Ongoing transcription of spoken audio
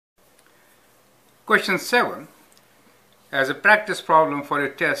Question 7 as a practice problem for your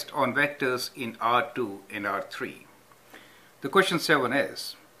test on vectors in R2 and R3. The question 7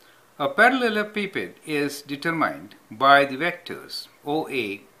 is, a parallelepiped is determined by the vectors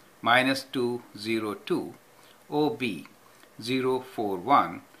OA -2, 0, 2, OB 0, 4,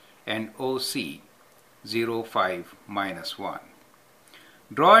 1 and OC 0, 5, -1.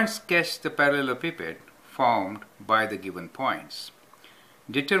 Draw and sketch the parallelepiped formed by the given points.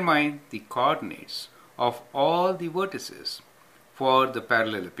 Determine the coordinates of all the vertices for the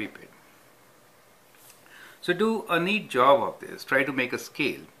parallelepiped. So do a neat job of this. Try to make a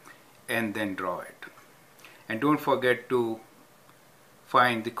scale and then draw it. And don't forget to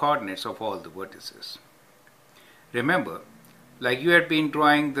find the coordinates of all the vertices. Remember, like you had been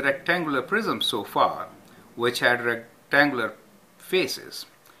drawing the rectangular prism so far, which had rectangular faces,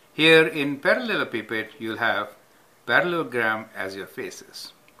 here in parallelepiped you'll have parallelogram as your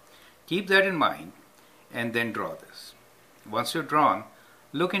faces. Keep that in mind and then draw this. Once you're drawn,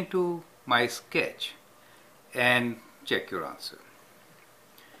 look into my sketch and check your answer.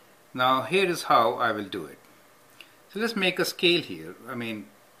 Now here is how I will do it. So let's make a scale here.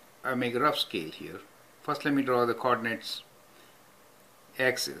 I'll make a rough scale here. First let me draw the coordinates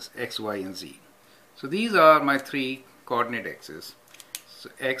axes, x, y and z. So these are my three coordinate axes. So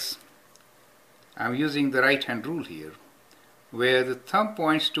x, I'm using the right hand rule here, where the thumb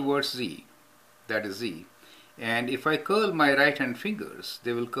points towards z, that is z, and if I curl my right hand fingers,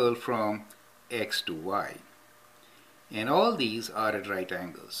 they will curl from x to y, and all these are at right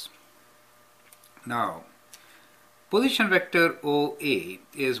angles. Now, position vector OA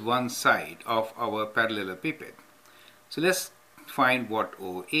is one side of our parallelepiped. So let's find what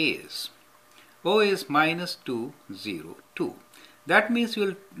OA is. OA is -2, 0, 2. That means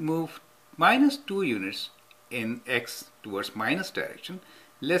you'll move -2 units in x towards minus direction.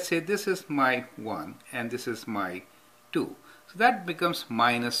 Let's say this is my 1 and this is my 2. So that becomes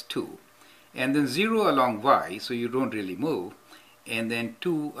 -2. And then 0 along y, so you don't really move. And then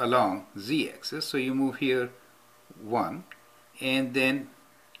 2 along z-axis, so you move here 1 and then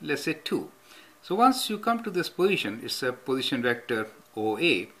let's say 2. So once you come to this position, it's a position vector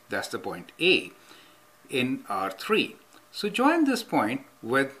OA, that's the point A in R3. So join this point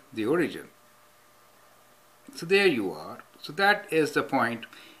with the origin. So there you are. So that is the point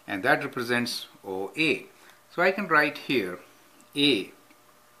and that represents OA. So I can write here A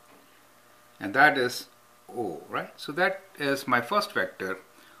and that is O, right? So that is my first vector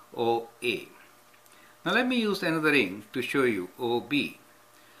OA. Now let me use another ring to show you OB.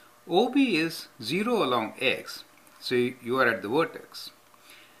 OB is 0 along x, so you are at the vertex.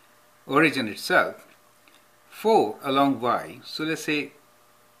 Origin itself, 4 along y, so let's say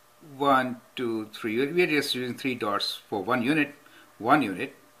 1, 2, 3, we are just using 3 dots for 1 unit,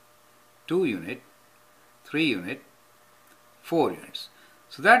 2 unit, 3 unit, 4 units.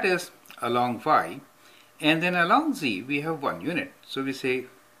 So that is along y, and then along z we have 1 unit. So we say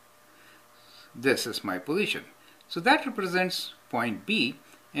this is my position. So that represents point B,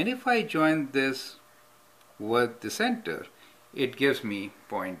 and if I join this with the center, it gives me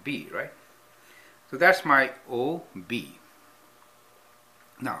point B, right? So that's my OB.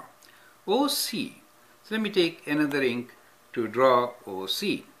 Now, OC. So let me take another ink to draw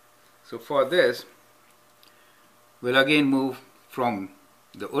OC. So for this, we'll again move from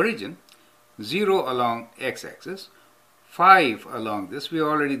the origin, 0 along x-axis, 5 along this. We're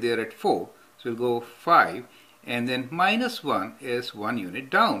already there at 4, so we'll go 5, and then -1 is 1 unit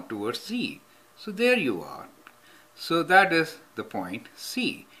down towards z. So there you are. So that is the point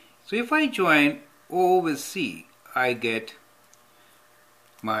C. So if I join O with C, I get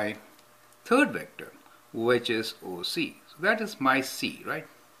my third vector, which is OC. So that is my C, right?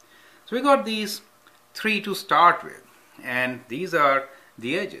 So we got these 3 to start with, and these are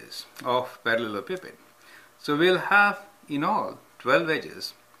the edges of parallelepiped. So we'll have in all 12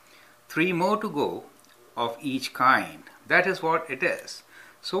 edges, 3 more to go of each kind. That is what it is.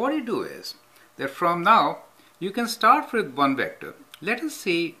 So what you do is that from now you can start with one vector. Let us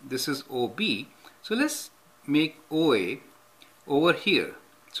say this is OB. So let's make OA over here.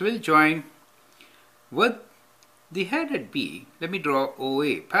 So we'll join with the head at B. Let me draw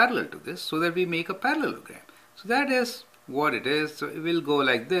OA parallel to this so that we make a parallelogram. So that is what it is. So it will go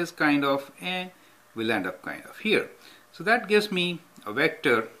like this kind of, and we'll end up kind of here. So that gives me a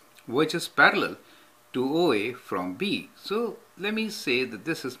vector which is parallel to OA from B. So let me say that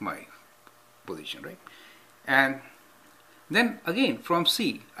this is my position, right? And then again from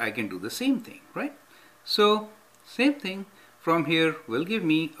C I can do the same thing, right? So same thing from here will give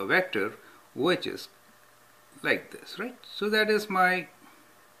me a vector which is like this, right? So that is my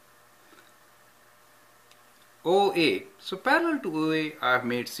OA. So parallel to OA, I have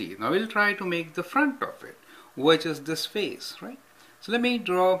made C. Now we'll try to make the front of it, which is this face, right? So let me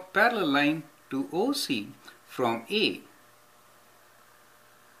draw a parallel line to OC from A.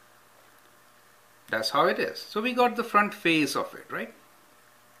 That's how it is. So we got the front face of it, right?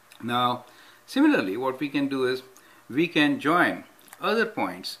 Now, similarly, what we can do is we can join other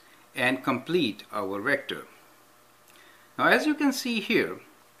points and complete our vector. Now, as you can see here,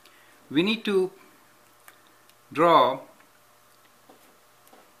 we need to draw.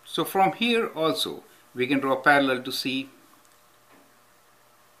 So from here also, we can draw parallel to C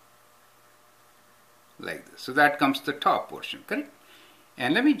like this. So that comes the top portion, correct?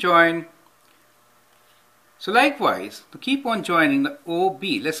 And let me join. So likewise, to keep on joining the OB,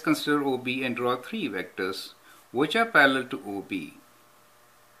 let's consider OB and draw 3 vectors which are parallel to OB.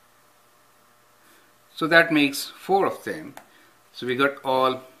 So that makes 4 of them. So we got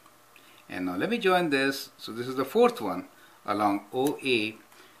all. And now let me join this. So this is the 4th one along OA.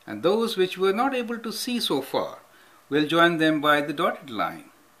 And those which we're not able to see so far, we'll join them by the dotted line.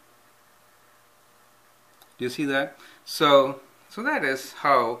 Do you see that? So that is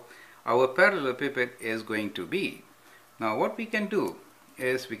how our parallelepiped is going to be. Now what we can do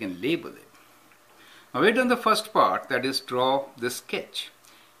is we can label it. Now we've done the first part, that is draw the sketch.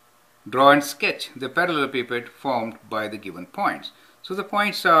 Draw and sketch the parallelepiped formed by the given points. So the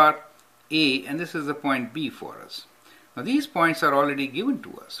points are A and this is the point B for us. Now these points are already given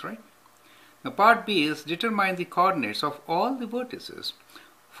to us, right? Now part B is determine the coordinates of all the vertices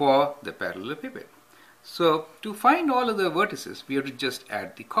for the parallelepiped. So to find all of the vertices, we have to just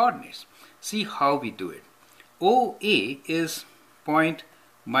add the coordinates. See how we do it. OA is point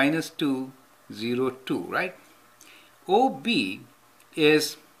 -2, 0, 2, right? OB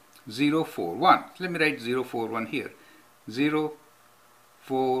is 0, 4, 1. Let me write 0, 4, 1 here. 0,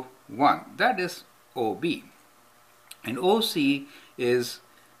 4, 1. That is OB. And OC is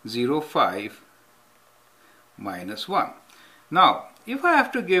 0, 5, -1. Now, if I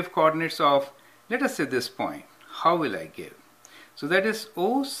have to give coordinates of, let us say this point, how will I give? So that is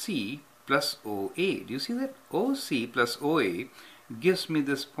OC plus OA. Do you see that? OC plus OA gives me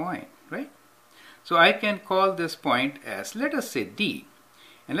this point, right? So I can call this point as, let us say D.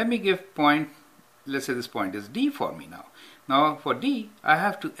 And let me give point, let's say this point is D for me now. Now for D, I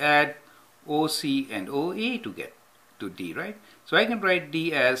have to add OC and OA to get to D, right? So I can write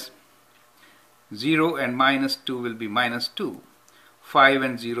D as 0 and -2 will be -2. 5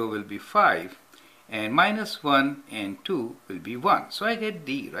 and 0 will be 5. And -1 and 2 will be 1. So I get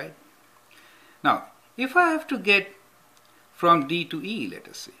D, right? Now, if I have to get from D to E, let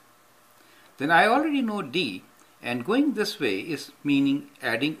us say, then I already know D, and going this way is meaning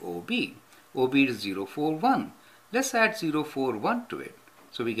adding OB. OB is 0, 4, 1. Let's add 0, 4, 1 to it.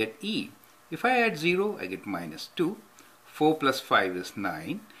 So we get E. If I add 0, I get -2. 4 plus 5 is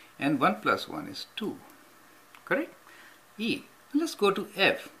 9. And 1 plus 1 is 2. Correct? E. Let's go to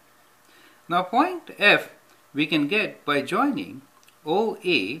F. Now point F we can get by joining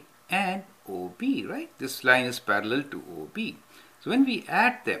OA and OB, right? This line is parallel to OB. So when we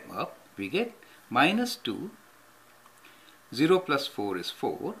add them up, we get -2, 0 plus 4 is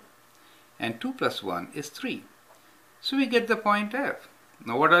 4, and 2 plus 1 is 3. So we get the point F.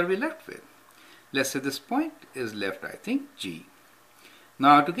 Now what are we left with? Let's say this point is left, I think, G.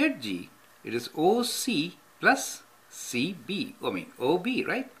 Now to get G, it is OC plus CB, OB,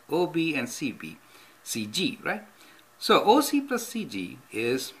 right? OB and CB, CG, right? So OC plus CG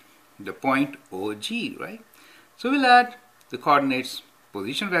is the point OG, right? So we'll add the coordinates,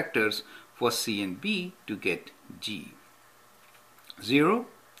 position vectors for C and B to get G. 0,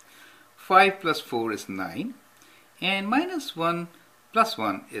 5 plus 4 is 9, and -1 plus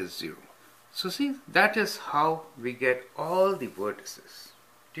 1 is 0. So see, that is how we get all the vertices.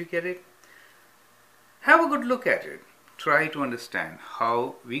 Do you get it? Have a good look at it. Try to understand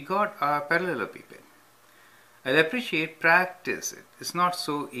how we got our parallelepiped. I'll appreciate practice it. It's not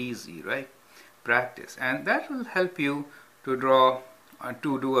so easy, right? Practice. And that will help you to draw,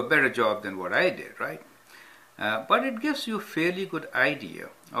 to do a better job than what I did, right? But it gives you a fairly good idea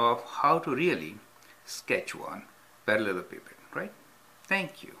of how to really sketch one parallelepiped, right?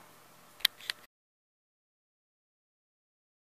 Thank you.